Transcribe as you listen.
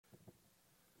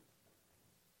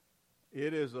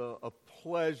It is a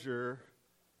pleasure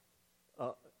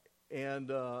and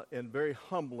very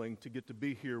humbling to get to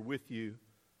be here with you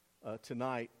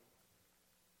tonight.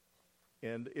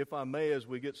 And if I may, as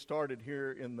we get started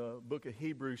here in the book of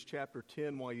Hebrews chapter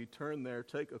 10, while you turn there,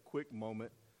 take a quick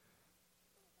moment.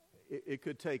 It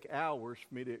could take hours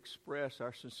for me to express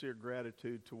our sincere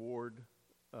gratitude toward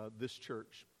this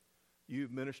church.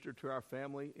 You've ministered to our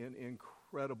family in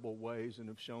incredible ways and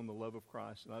have shown the love of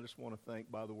Christ. And I just want to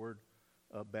thank, by the word,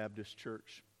 Baptist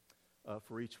Church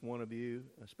for each one of you.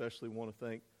 Especially want to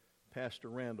thank Pastor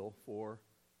Randall for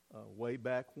way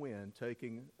back when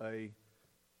taking a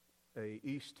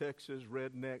East Texas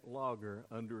redneck logger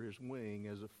under his wing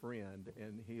as a friend.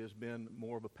 And he has been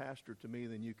more of a pastor to me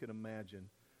than you can imagine,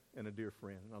 and a dear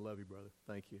friend. I love you, brother.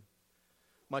 Thank you.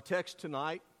 My text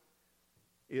tonight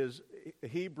is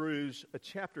Hebrews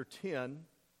chapter 10.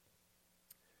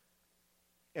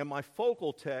 And my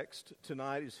focal text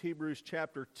tonight is Hebrews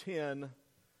chapter 10,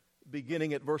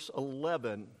 beginning at verse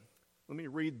 11. Let me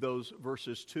read those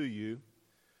verses to you.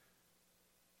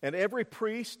 And every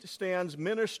priest stands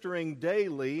ministering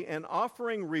daily and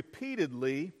offering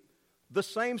repeatedly the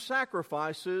same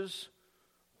sacrifices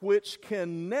which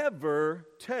can never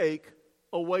take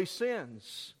away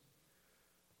sins.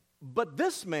 But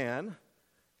this man,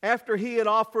 after he had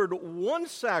offered one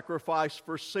sacrifice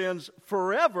for sins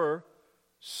forever,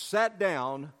 sat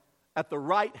down at the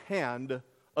right hand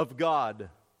of God.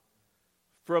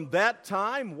 From that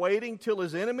time, waiting till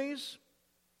his enemies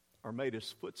are made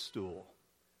his footstool.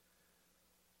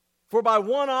 For by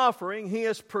one offering he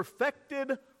has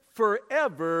perfected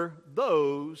forever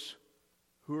those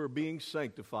who are being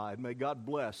sanctified. May God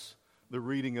bless the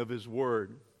reading of his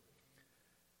word.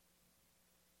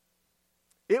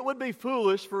 It would be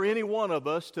foolish for any one of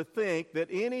us to think that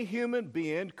any human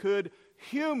being could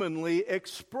humanly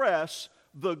express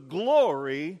the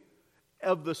glory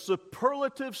of the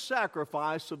superlative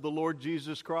sacrifice of the Lord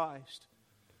Jesus Christ.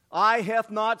 Eye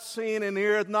hath not seen and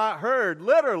ear hath not heard.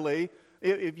 Literally,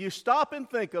 if you stop and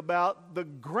think about the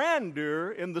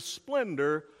grandeur and the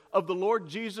splendor of the Lord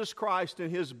Jesus Christ and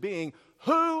His being,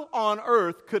 who on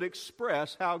earth could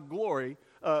express how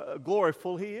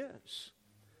gloriful He is?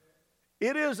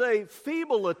 It is a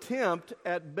feeble attempt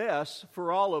at best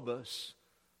for all of us.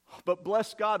 But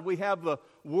bless God, we have the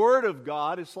Word of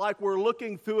God. It's like we're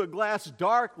looking through a glass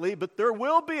darkly, but there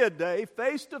will be a day,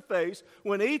 face to face,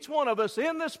 when each one of us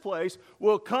in this place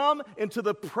will come into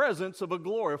the presence of a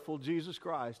glorious Jesus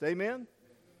Christ. Amen?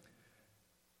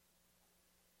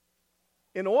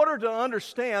 In order to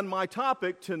understand my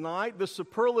topic tonight, the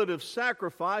superlative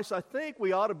sacrifice, I think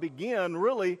we ought to begin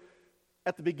really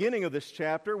at the beginning of this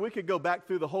chapter. We could go back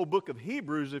through the whole book of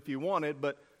Hebrews if you wanted,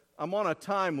 but I'm on a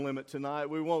time limit tonight.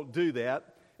 We won't do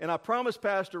that. And I promised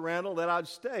Pastor Randall that I'd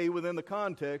stay within the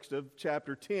context of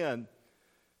chapter 10.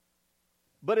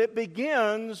 But it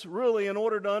begins, really, in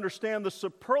order to understand the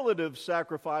superlative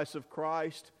sacrifice of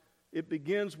Christ, it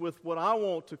begins with what I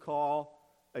want to call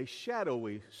a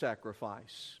shadowy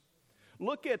sacrifice.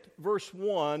 Look at verse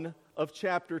 1 of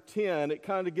chapter 10. It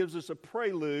kind of gives us a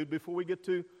prelude before we get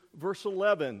to verse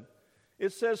 11.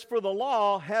 It says, for the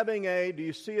law having do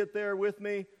you see it there with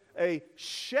me? A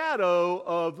shadow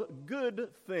of good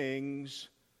things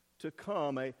to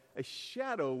come, a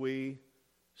shadowy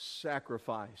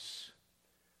sacrifice.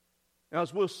 Now,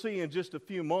 as we'll see in just a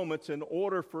few moments, in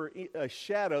order for a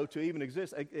shadow to even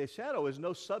exist, a shadow is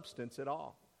no substance at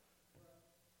all.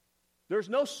 There's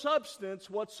no substance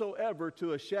whatsoever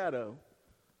to a shadow,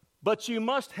 but you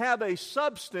must have a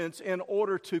substance in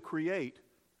order to create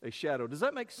a shadow. Does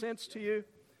that make sense to you?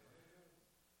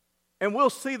 And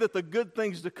we'll see that the good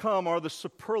things to come are the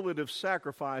superlative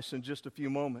sacrifice in just a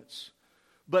few moments.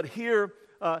 But here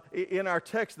in our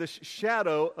text, this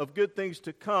shadow of good things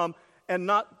to come, and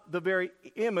not the very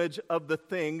image of the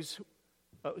things,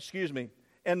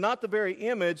 and not the very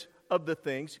image of the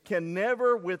things, can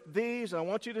never with these, I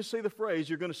want you to see the phrase,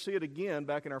 you're going to see it again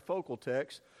back in our focal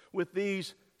text, with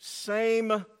these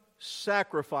same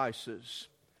sacrifices.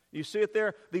 You see it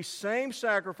there? These same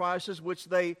sacrifices which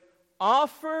they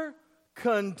offer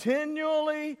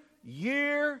continually,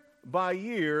 year by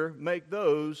year, make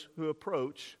those who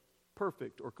approach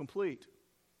perfect or complete.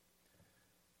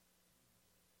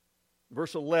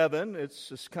 Verse 11,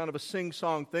 it's kind of a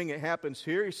sing-song thing that happens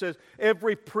here. He says,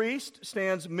 every priest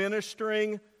stands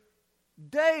ministering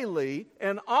daily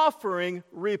and offering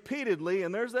repeatedly,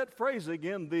 and there's that phrase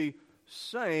again, the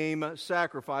same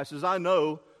sacrifices. I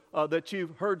know that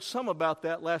you've heard some about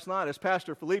that last night. As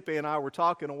Pastor Felipe and I were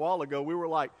talking a while ago, we were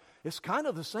like, it's kind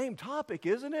of the same topic,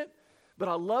 isn't it? But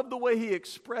I love the way he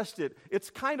expressed it. It's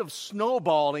kind of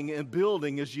snowballing and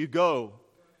building as you go.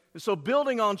 And so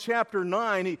building on chapter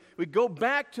 9, we go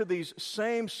back to these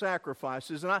same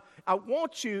sacrifices. And I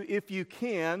want you, if you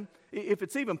can, if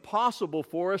it's even possible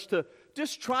for us, to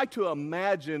just try to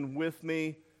imagine with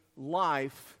me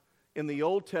life in the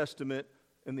Old Testament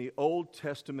and the Old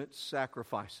Testament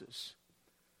sacrifices.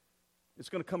 It's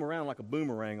going to come around like a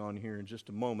boomerang on here in just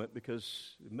a moment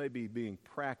because it may be being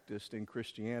practiced in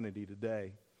Christianity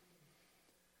today.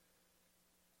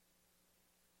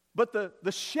 But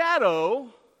the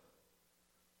shadow,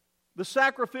 the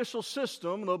sacrificial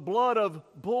system, the blood of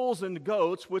bulls and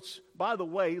goats, which, by the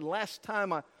way, last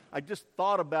time I just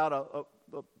thought about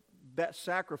that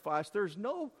sacrifice, there's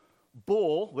no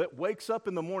bull that wakes up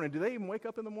in the morning. Do they even wake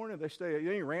up in the morning? They stay.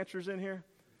 Any ranchers in here?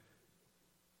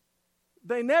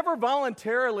 They never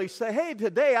voluntarily say, hey,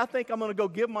 today I think I'm going to go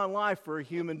give my life for a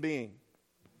human being.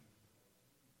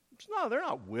 No, they're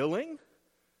not willing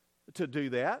to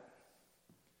do that,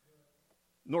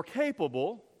 nor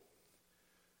capable.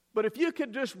 But if you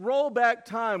could just roll back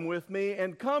time with me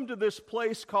and come to this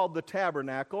place called the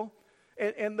tabernacle,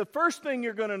 and the first thing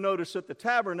you're going to notice at the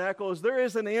tabernacle is there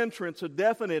is an entrance, a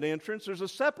definite entrance. There's a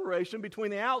separation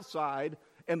between the outside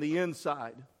and the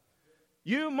inside.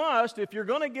 You must, if you're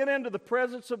going to get into the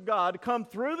presence of God, come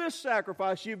through this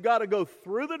sacrifice, you've got to go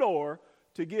through the door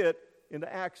to get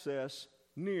into access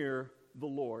near the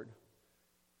Lord.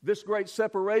 This great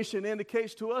separation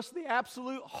indicates to us the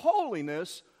absolute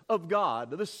holiness of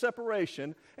God, this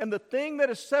separation. And the thing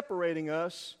that is separating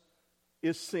us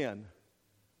is sin.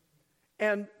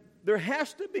 And there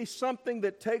has to be something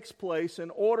that takes place in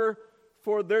order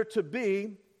for there to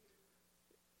be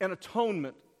an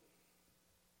atonement.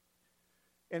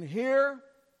 And here,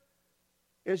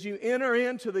 as you enter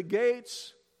into the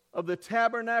gates of the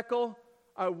tabernacle,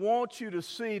 I want you to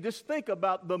see, just think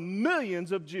about the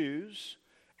millions of Jews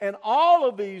and all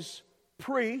of these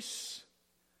priests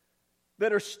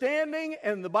that are standing,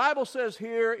 and the Bible says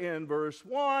here in verse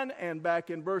 1 and back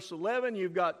in verse 11,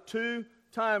 you've got two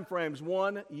time frames,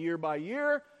 one year by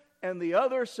year, and the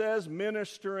other says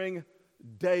ministering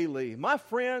daily. My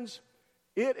friends,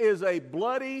 it is a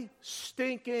bloody,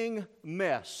 stinking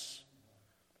mess.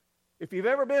 If you've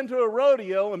ever been to a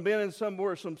rodeo and been in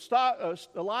somewhere some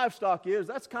livestock is,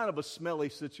 that's kind of a smelly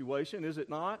situation, is it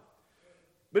not?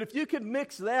 But if you could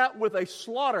mix that with a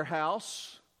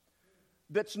slaughterhouse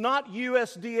that's not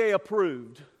USDA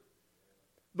approved,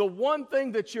 the one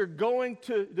thing that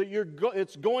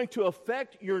it's going to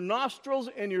affect your nostrils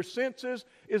and your senses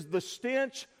is the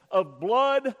stench of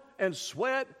blood and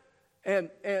sweat and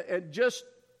just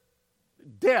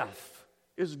death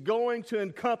is going to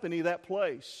accompany that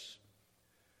place.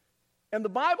 And the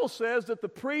Bible says that the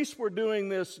priests were doing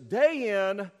this day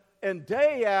in and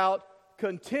day out,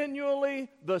 continually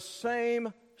the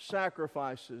same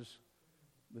sacrifices.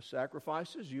 The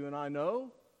sacrifices, you and I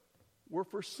know, were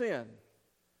for sin.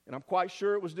 And I'm quite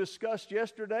sure it was discussed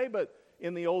yesterday, but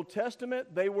in the Old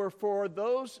Testament, they were for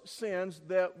those sins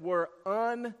that were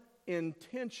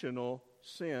unintentional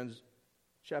sins.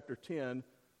 Chapter 10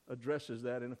 addresses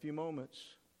that in a few moments.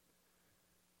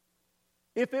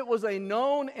 If it was a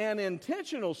known and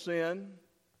intentional sin,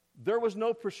 there was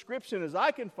no prescription as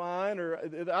I can find or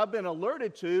that I've been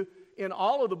alerted to in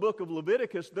all of the book of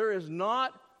Leviticus. There is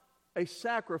not a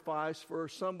sacrifice for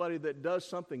somebody that does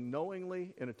something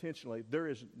knowingly and intentionally. There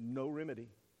is no remedy.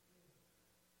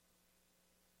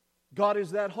 God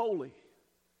is that holy.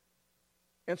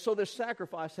 And so this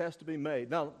sacrifice has to be made.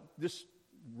 Now, just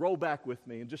roll back with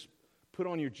me and just put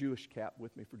on your Jewish cap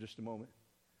with me for just a moment.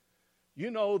 You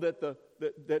know that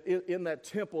that in that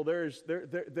temple there is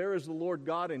the Lord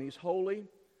God and He's holy,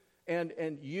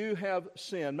 and you have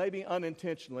sinned, maybe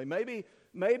unintentionally.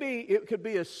 Maybe it could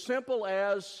be as simple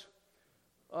as,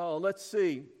 let's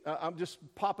see, I'm just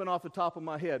popping off the top of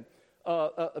my head.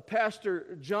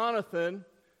 Pastor Jonathan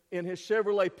in his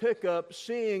Chevrolet pickup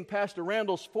seeing Pastor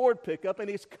Randall's Ford pickup, and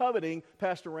he's coveting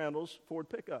Pastor Randall's Ford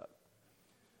pickup.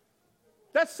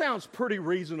 That sounds pretty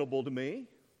reasonable to me.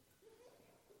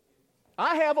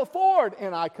 I have a Ford,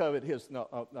 and I covet his.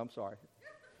 No, I'm sorry.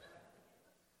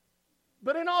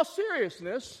 But in all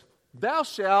seriousness, thou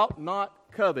shalt not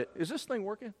covet. Is this thing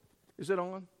working? Is it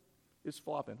on? It's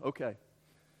flopping. Okay.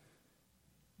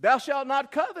 Thou shalt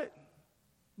not covet.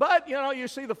 But, you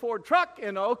see the Ford truck,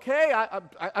 and okay,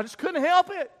 I just couldn't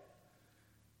help it.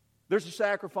 There's a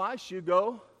sacrifice. You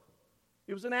go.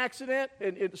 It was an accident,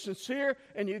 and it's sincere,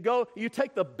 and you go. You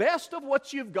take the best of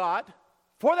what you've got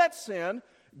for that sin,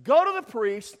 go to the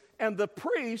priest, and the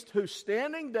priest who's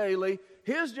standing daily,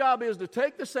 his job is to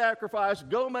take the sacrifice,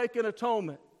 go make an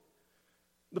atonement.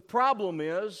 The problem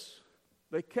is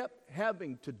they kept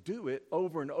having to do it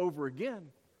over and over again.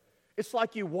 It's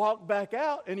like you walk back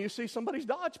out and you see somebody's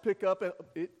Dodge pickup, and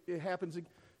it happens,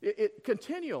 it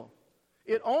continual.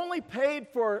 It only paid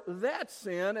for that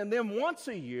sin, and then once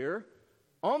a year,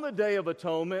 on the Day of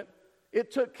Atonement,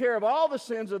 it took care of all the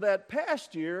sins of that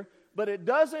past year, but it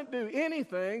doesn't do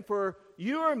anything for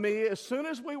you or me as soon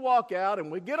as we walk out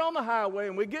and we get on the highway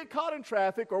and we get caught in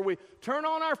traffic, or we turn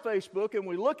on our Facebook and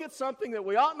we look at something that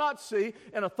we ought not see,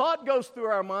 and a thought goes through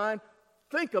our mind.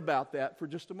 Think about that for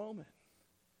just a moment.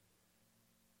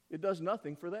 It does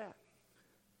nothing for that.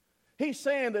 He's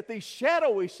saying that these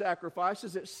shadowy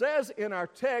sacrifices, it says in our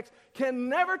text, can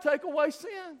never take away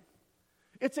sin.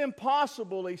 It's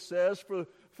impossible, he says,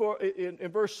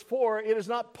 in verse 4, it is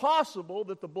not possible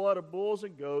that the blood of bulls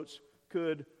and goats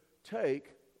could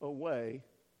take away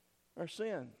our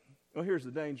sin. Well, here's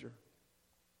the danger.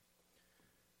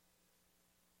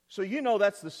 So you know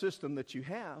that's the system that you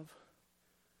have.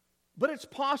 But it's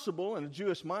possible in a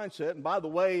Jewish mindset, and by the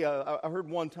way, I heard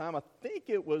one time, I think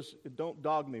it was, don't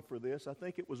dog me for this, I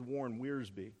think it was Warren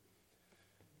Wiersbe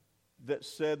that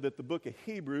said that the book of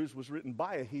Hebrews was written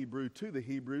by a Hebrew to the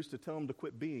Hebrews to tell them to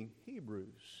quit being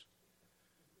Hebrews.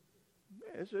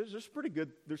 It's pretty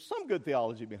good. There's some good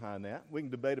theology behind that. We can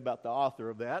debate about the author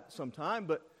of that sometime,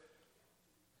 but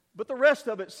the rest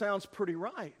of it sounds pretty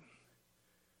right.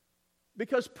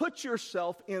 Because put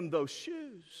yourself in those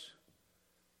shoes.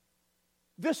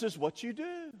 This is what you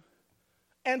do.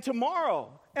 And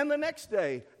tomorrow, and the next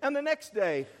day, and the next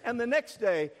day, and the next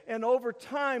day, and over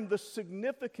time, the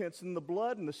significance and the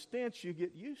blood and the stench, you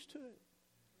get used to it.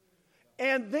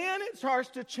 And then it starts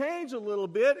to change a little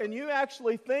bit, and you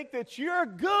actually think that you're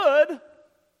good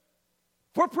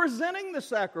for presenting the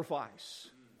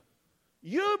sacrifice.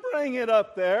 You bring it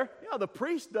up there. Yeah, the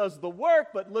priest does the work,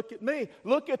 but look at me.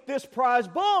 Look at this prize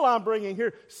bull I'm bringing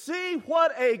here. See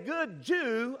what a good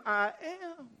Jew I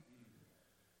am.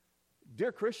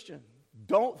 Dear Christian,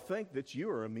 don't think that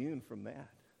you are immune from that.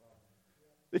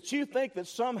 That you think that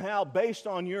somehow based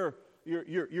on your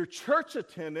church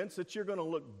attendance that you're going to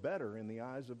look better in the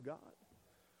eyes of God.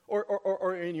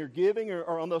 Or in your giving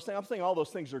or on those things. I'm saying all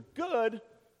those things are good,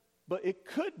 but it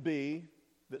could be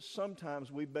that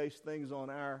sometimes we base things on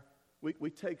we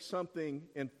take something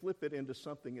and flip it into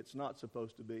something it's not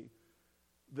supposed to be.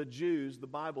 The Jews, the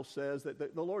Bible says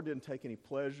that the Lord didn't take any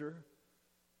pleasure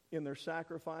in their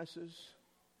sacrifices.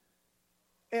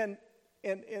 And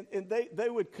they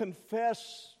would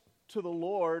confess to the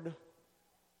Lord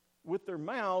with their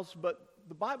mouths, but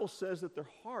the Bible says that their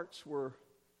hearts were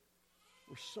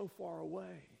so far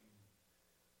away.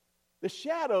 The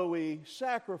shadowy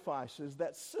sacrifices,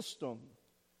 that system,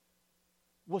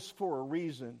 was for a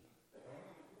reason.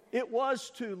 It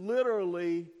was to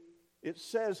literally, it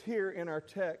says here in our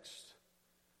text,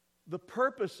 the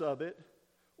purpose of it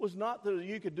was not that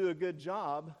you could do a good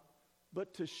job,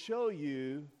 but to show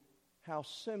you how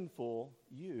sinful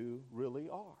you really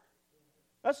are.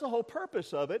 That's the whole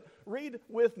purpose of it. Read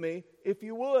with me, if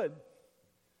you would.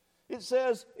 It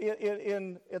says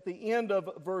at the end of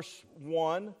verse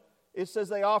 1, it says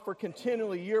they offer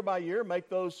continually year by year, make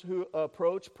those who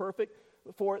approach perfect.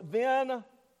 For then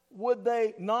would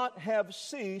they not have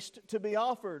ceased to be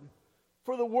offered.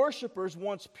 For the worshipers,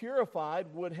 once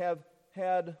purified, would have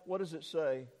had, what does it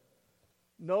say?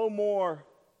 No more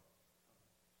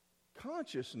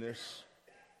consciousness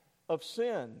of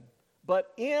sin.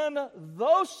 But in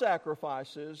those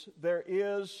sacrifices, there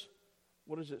is,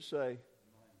 what does it say?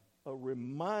 A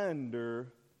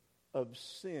reminder of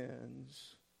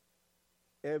sins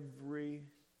every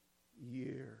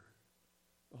year.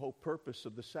 The whole purpose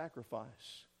of the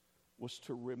sacrifice was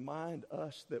to remind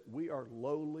us that we are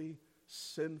lowly,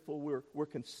 sinful. We're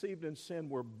conceived in sin.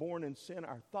 We're born in sin.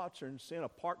 Our thoughts are in sin.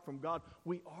 Apart from God,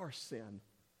 we are sin,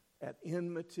 at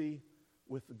enmity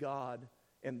with God.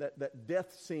 And that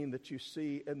death scene that you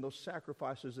see in those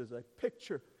sacrifices is a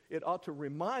picture. It ought to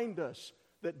remind us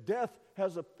that death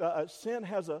has sin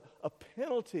has a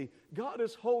penalty. God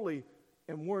is holy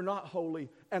and we're not holy.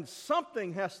 And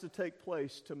something has to take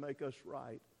place to make us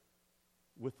right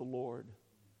with the Lord.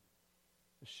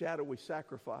 The shadowy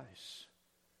sacrifice,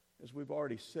 as we've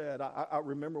already said. I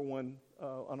remember when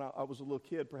I was a little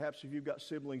kid, perhaps if you've got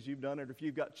siblings, you've done it. If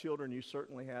you've got children, you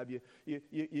certainly have. You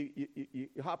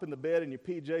hop in the bed in your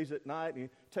PJs at night, and you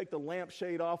take the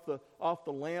lampshade off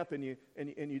the lamp, and you I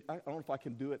don't know if I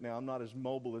can do it now. I'm not as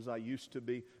mobile as I used to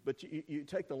be. But you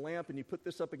take the lamp and you put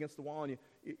this up against the wall, and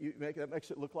that makes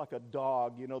it look like a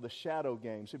dog. You know, the shadow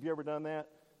games. Have you ever done that?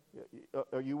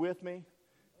 Are you with me?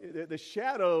 The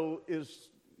shadow is.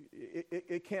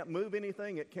 It can't move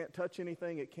anything, it can't touch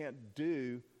anything, it can't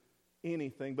do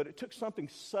anything. But it took something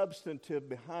substantive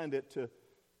behind it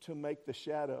to make the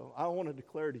shadow. I want to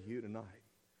declare to you tonight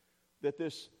that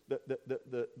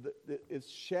its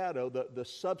shadow, the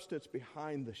substance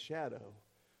behind the shadow,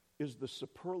 is the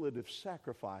superlative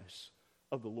sacrifice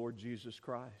of the Lord Jesus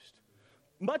Christ.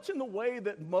 Much in the way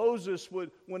that Moses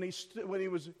would, when he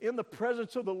was in the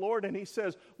presence of the Lord and he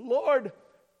says, Lord,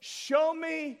 show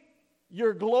me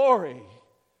your glory.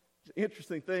 It's an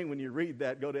interesting thing when you read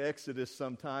that. Go to Exodus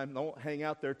sometime. Don't hang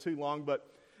out there too long. But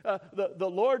the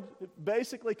Lord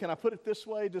basically, can I put it this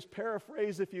way? Just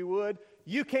paraphrase if you would.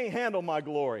 You can't handle my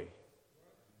glory.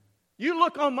 You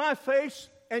look on my face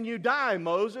and you die,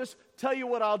 Moses. Tell you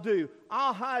what I'll do.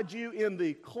 I'll hide you in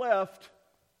the cleft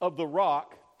of the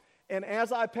rock. And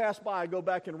as I pass by, go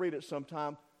back and read it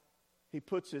sometime. He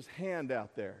puts his hand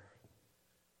out there.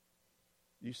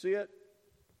 You see it?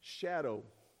 Shadow.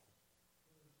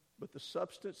 But the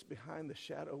substance behind the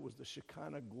shadow was the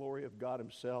Shekinah glory of God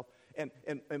himself.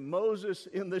 And Moses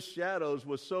in the shadows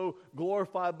was so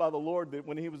glorified by the Lord that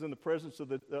when he was in the presence of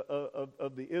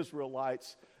the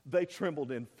Israelites, they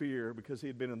trembled in fear because he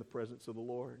had been in the presence of the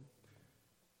Lord.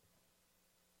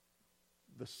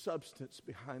 The substance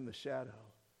behind the shadow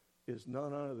is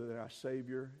none other than our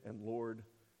Savior and Lord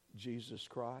Jesus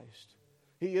Christ.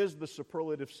 He is the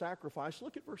superlative sacrifice.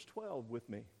 Look at verse 12 with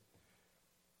me.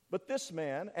 But this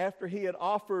man, after he had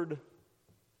offered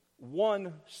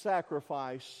one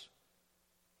sacrifice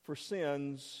for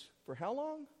sins, for how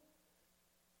long?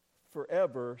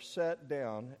 Forever, sat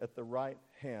down at the right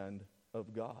hand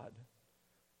of God.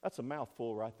 That's a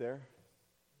mouthful right there.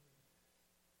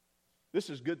 This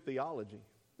is good theology.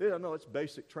 I know it's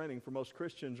basic training for most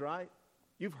Christians, right?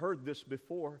 You've heard this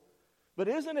before. But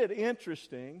isn't it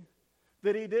interesting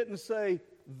that he didn't say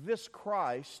this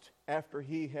Christ after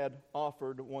he had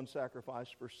offered one sacrifice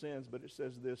for sins, but it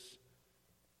says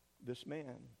this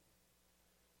man.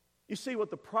 You see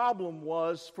what the problem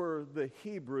was for the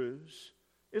Hebrews?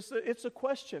 It's a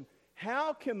question.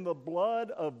 How can the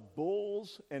blood of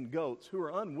bulls and goats who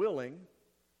are unwilling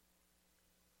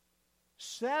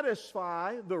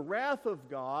satisfy the wrath of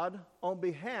God on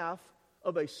behalf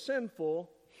of a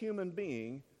sinful human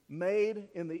being made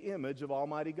in the image of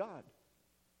Almighty God?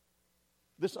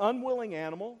 This unwilling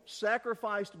animal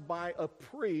sacrificed by a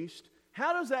priest,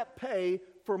 how does that pay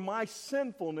for my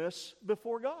sinfulness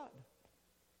before God?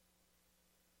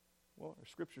 Well, our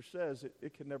Scripture says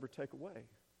it can never take away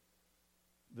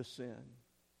the sin.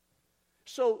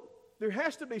 So there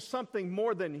has to be something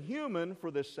more than human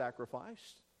for this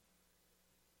sacrifice.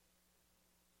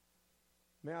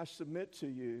 May I submit to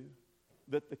you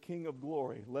that the King of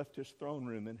Glory left his throne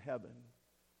room in heaven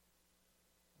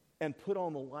and put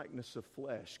on the likeness of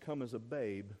flesh, come as a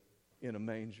babe in a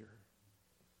manger,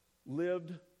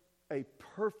 lived a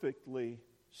perfectly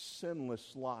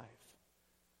sinless life.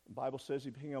 The Bible says he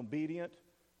became obedient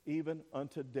even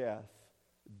unto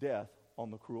death on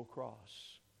the cruel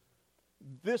cross.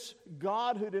 This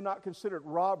God who did not consider it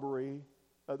robbery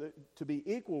to be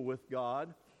equal with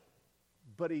God,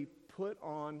 but he put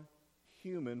on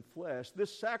human flesh.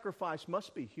 This sacrifice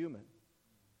must be human,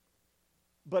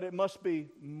 but it must be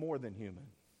more than human.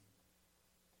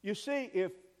 You see,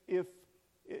 if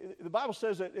the Bible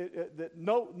says that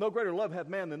no greater love hath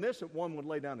man than this, that one would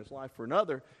lay down his life for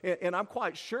another. And I'm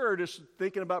quite sure, just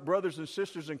thinking about brothers and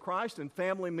sisters in Christ and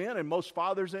family men and most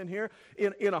fathers in here,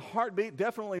 in a heartbeat,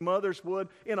 definitely mothers would,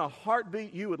 in a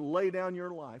heartbeat, you would lay down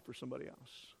your life for somebody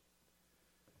else.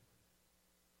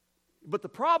 But the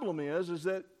problem is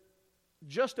that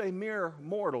just a mere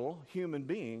mortal human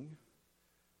being,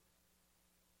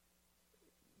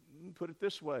 put it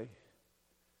this way,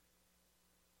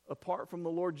 apart from the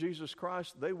Lord Jesus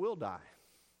Christ, they will die.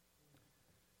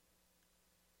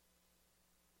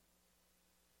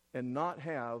 And not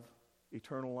have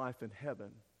eternal life in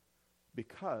heaven,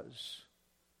 because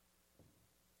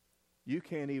you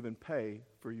can't even pay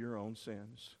for your own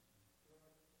sins.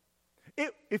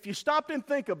 If you stopped and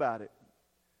think about it,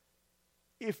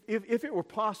 if it were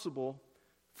possible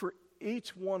for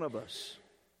each one of us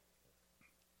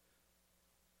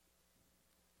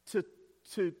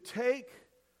to take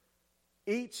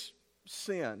each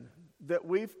sin that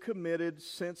we've committed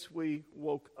since we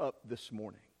woke up this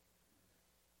morning,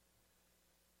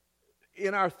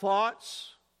 in our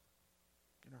thoughts,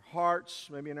 in our hearts,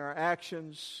 maybe in our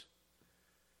actions,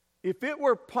 if it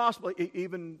were possible,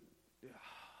 even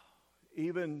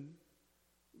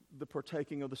the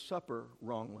partaking of the supper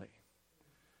wrongly,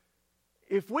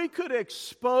 if we could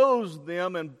expose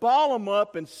them and ball them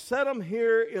up and set them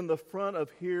here in the front of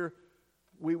here,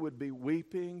 we would be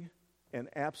weeping and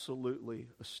absolutely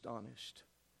astonished.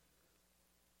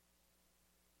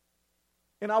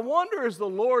 And I wonder, as the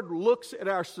Lord looks at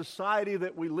our society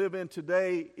that we live in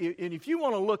today, and if you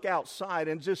want to look outside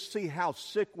and just see how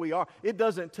sick we are, it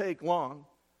doesn't take long.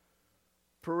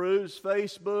 Peruse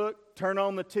Facebook, turn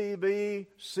on the TV,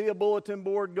 see a bulletin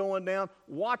board going down,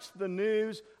 watch the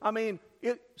news. I mean,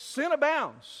 sin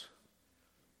abounds.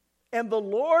 And the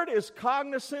Lord is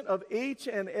cognizant of each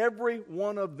and every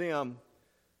one of them.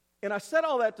 And I said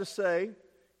all that to say,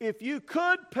 if you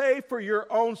could pay for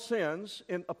your own sins,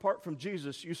 and apart from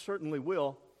Jesus, you certainly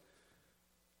will,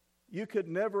 you could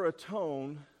never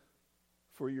atone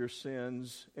for your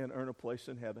sins and earn a place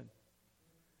in heaven.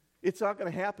 It's not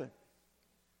going to happen.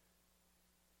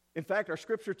 In fact, our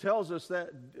scripture tells us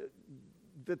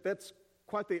that's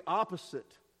quite the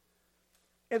opposite.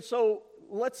 And so,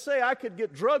 let's say I could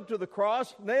get drugged to the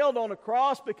cross, nailed on a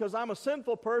cross because I'm a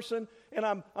sinful person and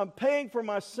I'm paying for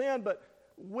my sin, but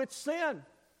which sin?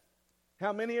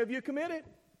 How many of you committed?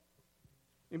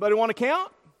 Anybody want to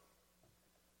count?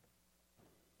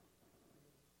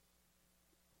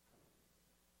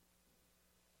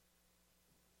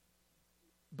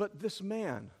 But this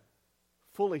man,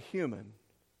 fully human,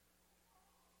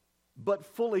 but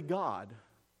fully God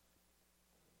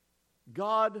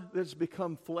that's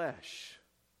become flesh,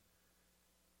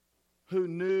 who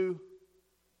knew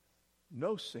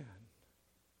no sin,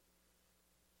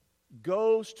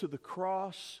 goes to the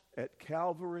cross at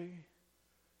Calvary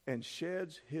and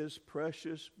sheds his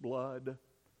precious blood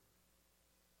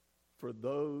for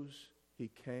those he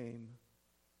came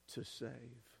to save.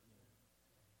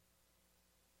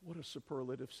 What a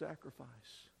superlative sacrifice.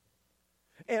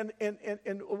 And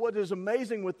what is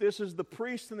amazing with this is the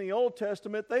priests in the Old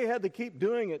Testament, they had to keep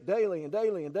doing it daily and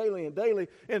daily and daily and daily.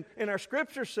 And our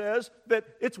scripture says that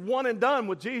it's one and done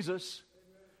with Jesus.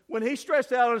 When he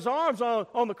stretched out his arms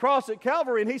on the cross at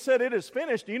Calvary and he said, "It is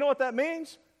finished," do you know what that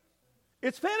means?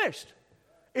 It's finished.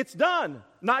 It's done.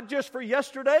 Not just for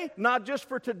yesterday, not just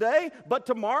for today, but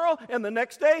tomorrow and the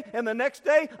next day and the next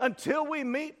day until we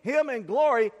meet him in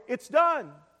glory. It's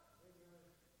done.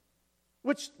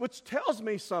 Which tells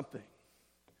me something.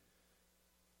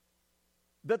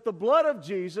 That the blood of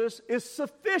Jesus is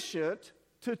sufficient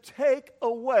to take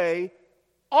away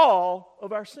all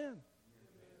of our sin.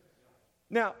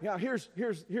 Now here's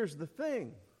the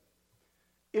thing.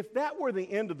 If that were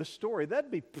the end of the story,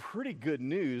 that'd be pretty good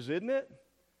news, isn't it?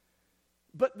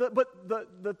 But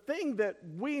the thing that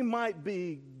we might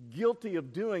be guilty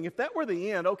of doing, if that were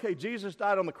the end, okay, Jesus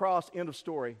died on the cross, end of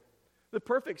story. The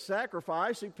perfect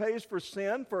sacrifice, he pays for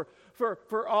sin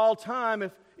for all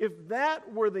time. If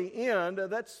that were the end,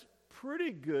 that's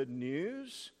pretty good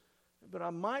news. But I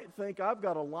might think I've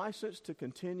got a license to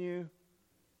continue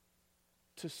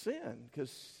to sin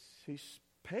because he's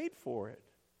paid for it.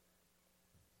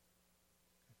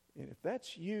 And if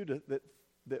that's you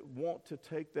that want to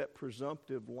take that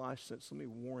presumptive license, let me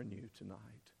warn you tonight.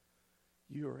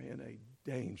 You are in a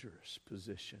dangerous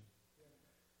position.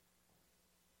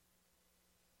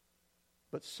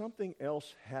 But something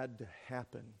else had to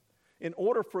happen in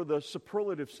order for the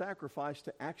superlative sacrifice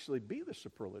to actually be the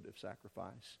superlative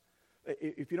sacrifice.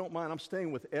 If you don't mind, I'm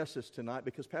staying with S's tonight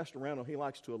because Pastor Randall, he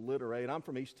likes to alliterate. I'm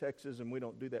from East Texas, and we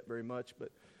don't do that very much.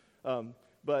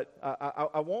 But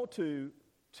I want to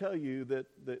tell you that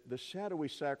the shadowy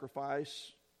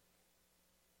sacrifice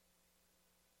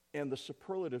and the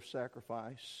superlative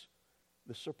sacrifice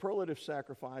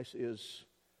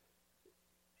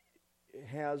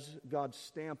has God's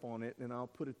stamp on it, and I'll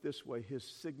put it this way, his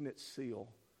signet seal.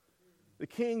 The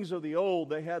kings of the old,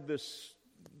 they had this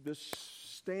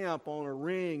stamp on a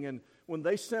ring, and when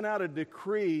they sent out a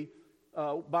decree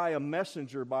by a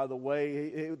messenger, by the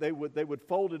way, they would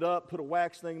fold it up, put a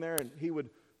wax thing there, and he would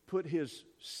put his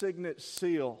signet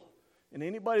seal. And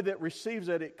anybody that receives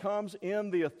that, it comes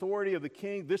in the authority of the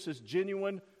king. This is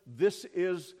genuine. This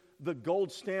is the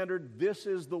gold standard. This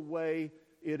is the way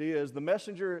it is. The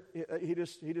messenger, he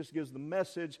just gives the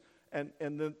message, and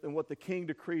then what the king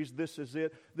decrees, this is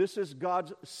it. This is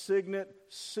God's signet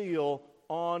seal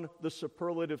on the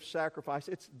superlative sacrifice.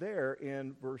 It's there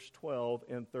in verse 12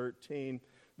 and 13.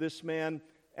 This man,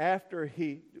 after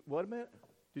he... What a minute?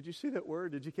 Did you see that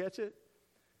word? Did you catch it?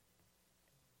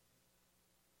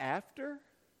 After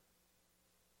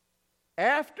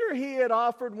he had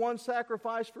offered one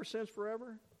sacrifice for sins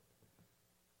forever?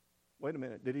 Wait a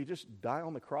minute, did he just die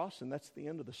on the cross and that's the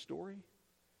end of the story?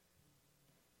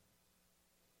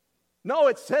 No,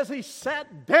 it says he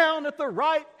sat down at the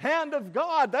right hand of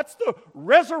God. That's the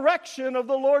resurrection of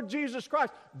the Lord Jesus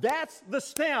Christ. That's the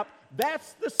stamp.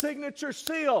 That's the signature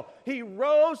seal. He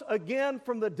rose again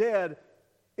from the dead,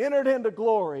 entered into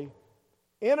glory,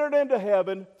 entered into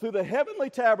heaven through the heavenly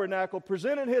tabernacle,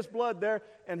 presented his blood there,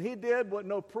 and he did what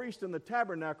no priest in the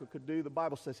tabernacle could do. The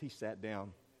Bible says he sat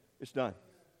down. It's done.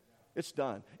 It's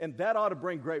done. And that ought to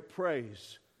bring great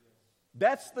praise.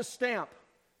 That's the stamp.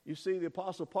 You see, the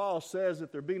Apostle Paul says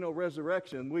if there be no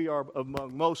resurrection, we are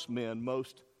among most men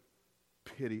most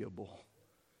pitiable.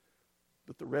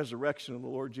 But the resurrection of the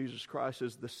Lord Jesus Christ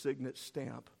is the signet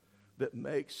stamp that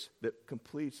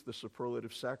completes the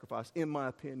superlative sacrifice, in my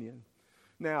opinion.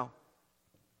 Now,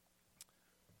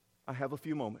 I have a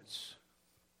few moments,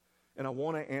 and I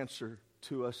want to answer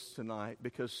to us tonight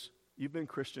because you've been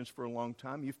Christians for a long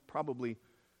time. You've probably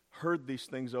heard these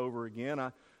things over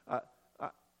again.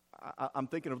 I'm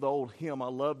thinking of the old hymn, I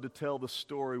love to tell the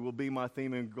story, will be my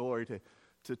theme and glory,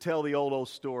 to tell the old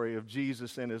story of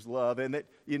Jesus and his love. And that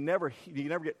you never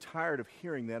get tired of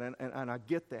hearing that, and I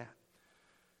get that.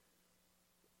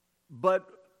 But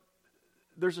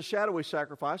there's a shadowy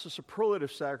sacrifice, a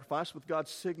superlative sacrifice with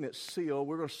God's signet seal.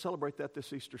 We're going to celebrate that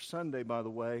this Easter Sunday, by the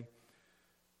way.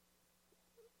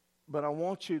 But I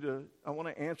want to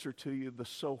answer to you the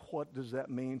so what does that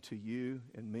mean to you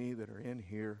and me that are in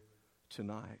here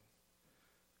tonight?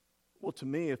 Well, to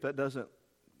me, if that doesn't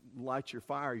light your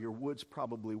fire, your wood's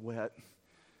probably wet.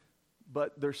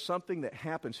 But there's something that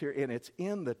happens here, and it's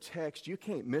in the text. You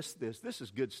can't miss this. This is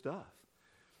good stuff.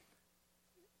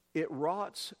 It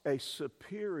wrought a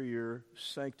superior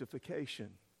sanctification.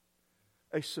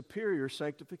 A superior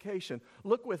sanctification.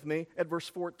 Look with me at verse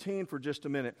 14 for just a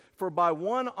minute. For by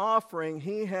one offering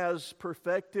he has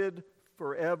perfected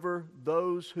forever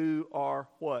those who are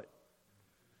what?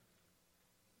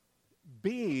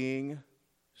 Being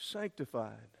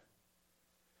sanctified.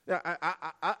 Now,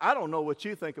 I don't know what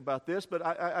you think about this, but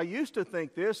I used to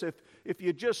think this. If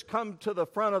you just come to the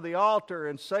front of the altar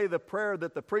and say the prayer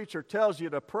that the preacher tells you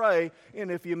to pray,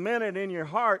 and if you meant it in your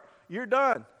heart, you're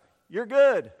done. You're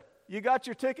good. You got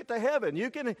your ticket to heaven. You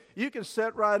can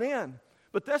sit right in.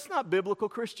 But that's not biblical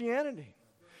Christianity.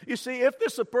 You see, if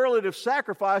this superlative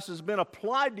sacrifice has been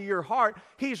applied to your heart,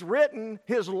 He's written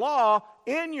His law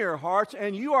in your hearts,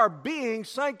 and you are being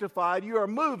sanctified. You are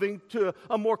moving to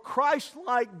a more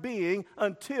Christ-like being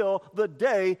until the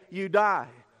day you die.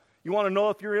 You want to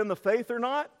know if you're in the faith or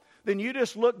not? Then you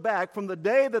just look back from the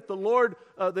day that the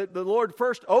Lord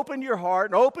first opened your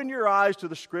heart and opened your eyes to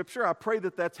the Scripture. I pray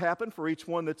that that's happened for each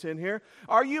one that's in here.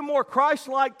 Are you more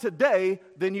Christ-like today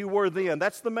than you were then?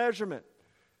 That's the measurement.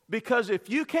 Because if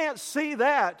you can't see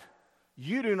that,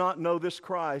 you do not know this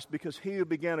Christ, because He who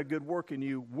began a good work in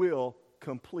you will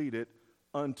complete it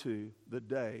unto the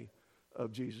day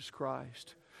of Jesus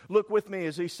Christ. Look with me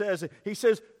as he says,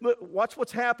 look, watch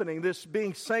what's happening, this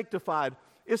being sanctified.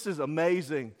 This is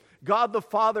amazing. God the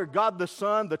Father, God the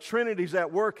Son, the Trinity's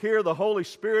at work here, the Holy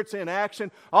Spirit's in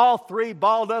action, all three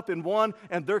balled up in one,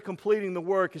 and they're completing the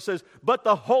work. It says, but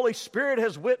the Holy Spirit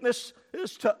has witnessed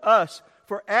this to us.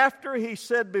 For after He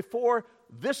said before,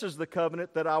 this is the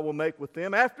covenant that I will make with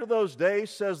them. After those days,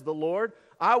 says the Lord,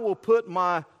 I will put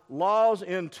my laws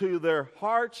into their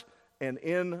hearts, and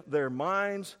in their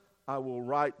minds I will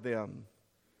write them.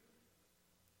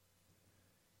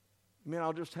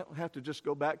 I'll just have to just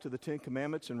go back to the Ten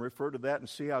Commandments and refer to that and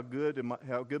see how good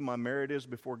my merit is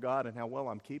before God and how well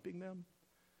I'm keeping them.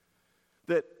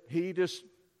 That He just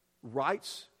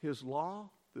writes His law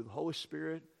through the Holy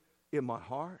Spirit in my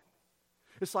heart.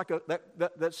 It's like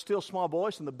that still small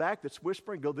voice in the back that's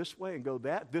whispering, go this way and go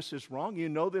that. This is wrong. You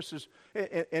know this is,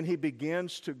 and He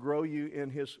begins to grow you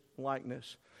in His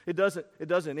likeness. It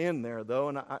doesn't end there though,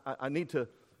 and I need to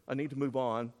move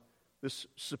on. This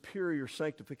superior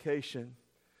sanctification.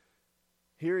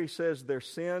 Here He says, their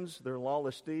sins, their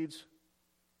lawless deeds,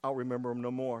 I'll remember them no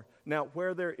more. Now,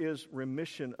 where there is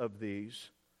remission of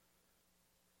these,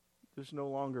 there's no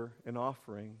longer an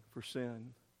offering for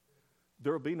sin.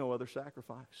 There will be no other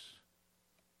sacrifice.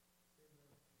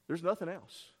 There's nothing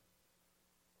else.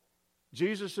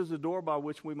 Jesus is the door by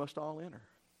which we must all enter.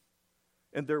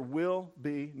 And there will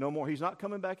be no more. He's not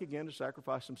coming back again to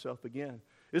sacrifice Himself again.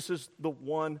 This is the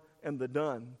one and the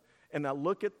done. And now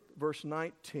look at verse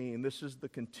 19. This is the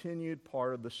continued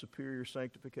part of the superior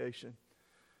sanctification.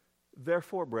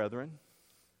 Therefore, brethren,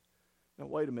 now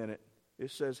wait a minute.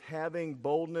 It says, having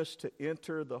boldness to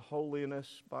enter the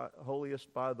holiest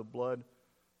by the blood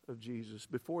of Jesus.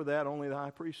 Before that, only the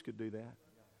high priest could do that.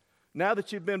 Now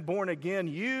that you've been born again,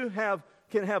 you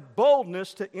can have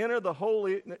boldness to enter the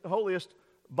holiest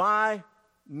by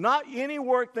not any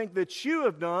work that you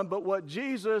have done, but what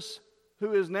Jesus,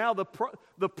 who is now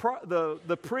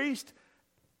the priest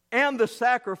and the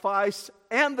sacrifice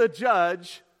and the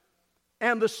judge,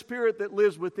 and the Spirit that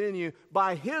lives within you,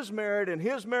 by His merit and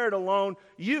His merit alone,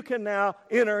 you can now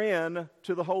enter in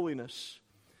to the holiness.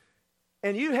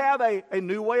 And you have a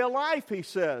new way of life, he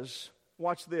says.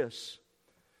 Watch this.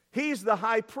 He's the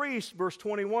high priest, verse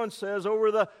 21 says,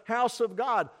 over the house of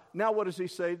God. Now what does he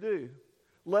say do?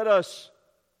 Let us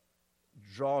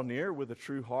draw near with a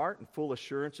true heart and full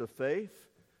assurance of faith,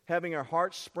 having our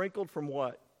hearts sprinkled from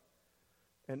what?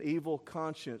 An evil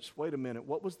conscience. Wait a minute.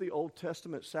 What was the Old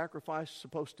Testament sacrifice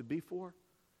supposed to be for?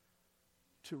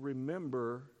 To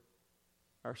remember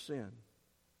our sin.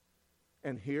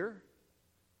 And here,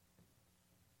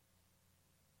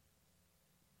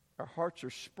 our hearts are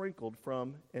sprinkled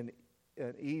from an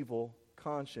evil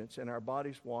conscience, and our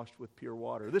bodies washed with pure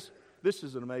water. This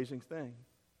is an amazing thing.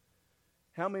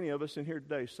 How many of us in here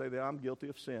today say that I'm guilty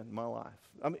of sin in my life?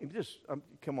 I mean,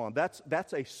 come on.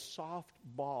 That's a soft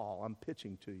ball I'm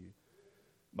pitching to you.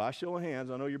 By show of hands,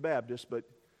 I know you're Baptist, but...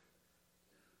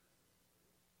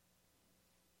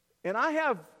 And I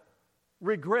have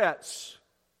regrets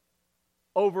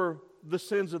over the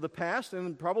sins of the past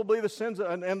and probably the sins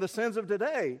and the sins of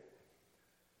today.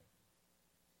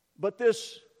 But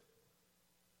this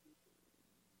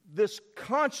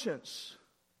conscience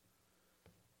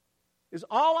is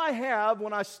all I have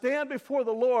when I stand before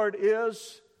the Lord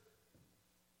is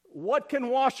what can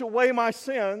wash away my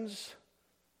sins?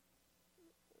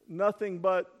 Nothing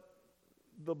but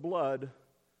the blood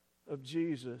of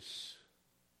Jesus.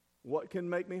 What can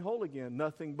make me whole again?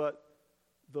 Nothing but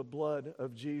the blood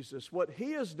of Jesus. What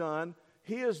He has done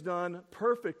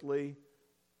perfectly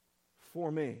for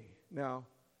me. Now,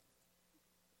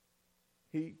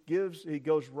 He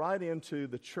goes right into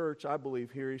the church, I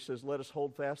believe here. He says, let us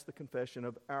hold fast the confession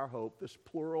of our hope, this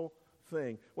plural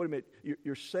thing. Wait a minute,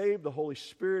 you're saved, the Holy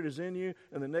Spirit is in you,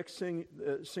 and the next scene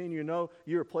you know,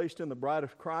 you're placed in the bride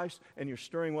of Christ, and you're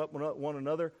stirring up one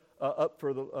another up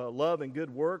for the love and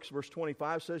good works. Verse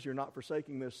 25 says, you're not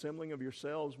forsaking the assembling of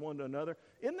yourselves one to another.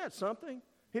 Isn't that something?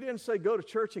 He didn't say go to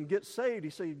church and get saved. He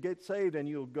said get saved and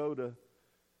you'll go to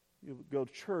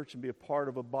church and be a part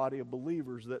of a body of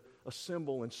believers that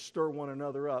assemble and stir one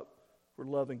another up for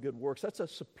love and good works. That's a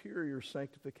superior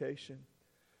sanctification.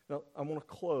 Now, I want to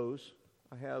close.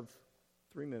 I have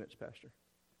 3 minutes, Pastor.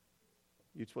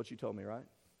 It's what you told me, right?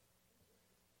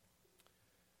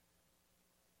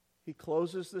 He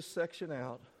closes this section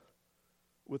out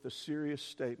with a serious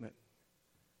statement.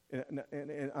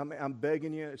 And I'm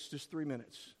begging you, it's just 3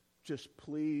 minutes. Just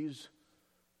please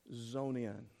zone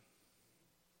in.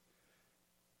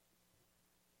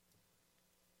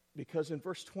 Because in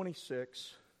verse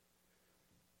 26,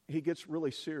 he gets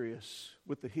really serious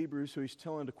with the Hebrews who he's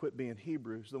telling to quit being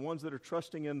Hebrews. The ones that are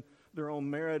trusting in their own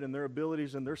merit and their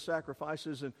abilities and their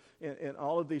sacrifices and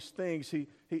all of these things.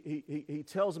 He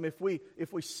tells them if we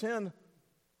sin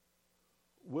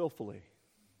willfully,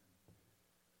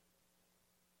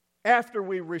 after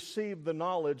we receive the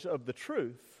knowledge of the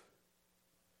truth.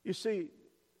 You see,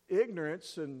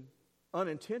 ignorance and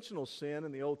unintentional sin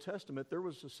in the Old Testament, there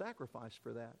was a sacrifice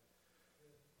for that.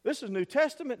 This is New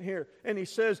Testament here. And he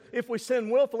says, if we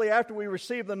sin willfully after we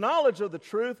receive the knowledge of the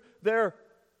truth, there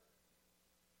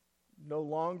no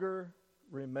longer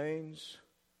remains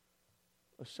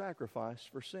a sacrifice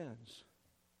for sins.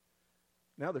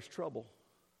 Now there's trouble.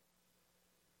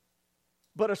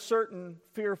 But a certain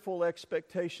fearful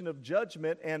expectation of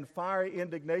judgment and fiery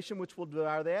indignation which will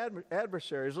devour the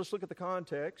adversaries. Let's look at the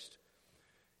context.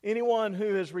 Anyone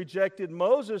who has rejected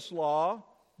Moses' law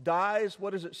dies,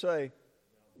 what does it say?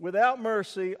 Without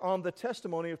mercy on the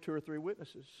testimony of 2 or 3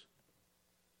 witnesses.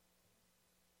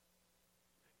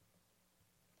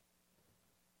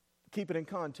 Keep it in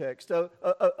context.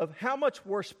 Of how much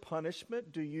worse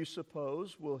punishment do you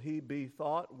suppose will he be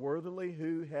thought worthily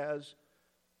who has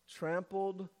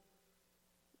trampled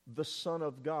the Son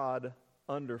of God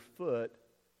underfoot,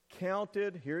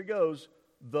 counted, here he goes,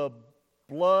 the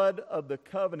blood of the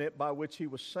covenant by which he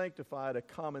was sanctified a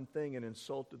common thing and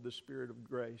insulted the Spirit of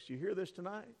grace. You hear this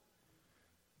tonight?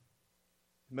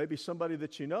 Maybe somebody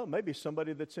that you know, maybe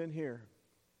somebody that's in here.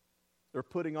 They're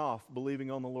putting off believing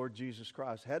on the Lord Jesus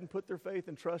Christ. Hadn't put their faith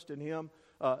and trust in Him.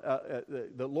 The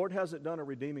Lord hasn't done a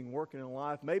redeeming work in their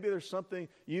life. Maybe there's something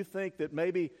you think that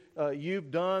maybe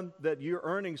you've done that you're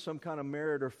earning some kind of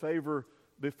merit or favor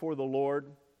before the Lord,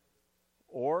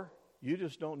 or you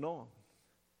just don't know Him.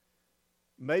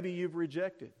 Maybe you've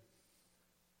rejected.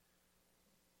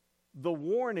 The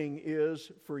warning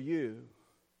is for you.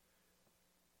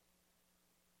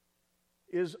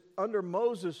 Is under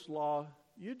Moses' law,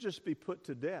 you'd just be put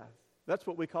to death. That's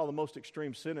what we call the most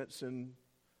extreme sentence in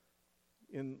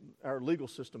our legal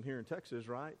system here in Texas,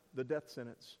 right? The death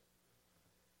sentence.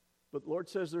 But the Lord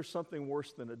says there's something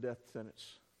worse than a death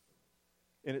sentence.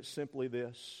 And it's simply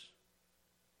this.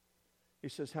 He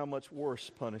says, how much worse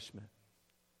punishment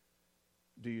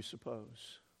do you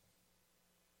suppose?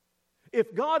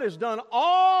 If God has done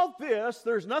all this,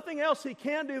 there's nothing else He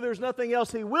can do, there's nothing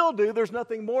else He will do, there's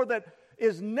nothing more that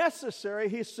is necessary.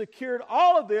 He's secured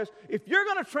all of this. If you're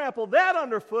going to trample that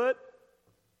underfoot,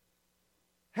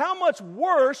 how much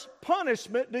worse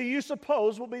punishment do you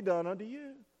suppose will be done unto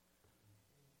you?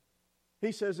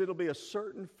 He says it'll be a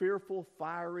certain fearful,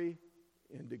 fiery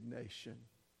indignation.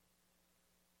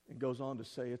 And goes on to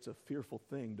say it's a fearful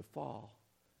thing to fall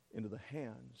into the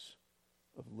hands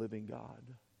of living God.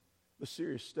 The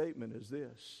serious statement is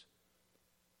this.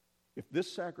 If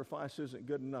this sacrifice isn't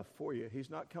good enough for you, He's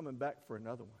not coming back for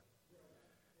another one.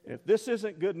 If this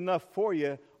isn't good enough for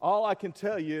you, all I can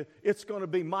tell you, it's going to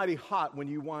be mighty hot when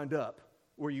you wind up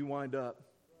where you wind up.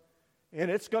 And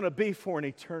it's going to be for an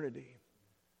eternity.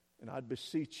 And I'd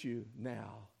beseech you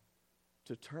now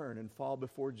to turn and fall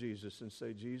before Jesus and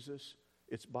say, Jesus,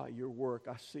 it's by your work.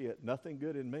 I see it. Nothing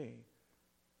good in me.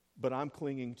 But I'm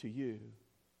clinging to you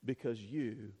because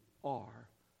you are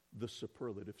the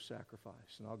superlative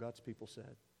sacrifice. And all God's people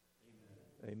said,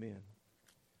 Amen. Amen.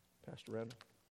 Pastor Randall.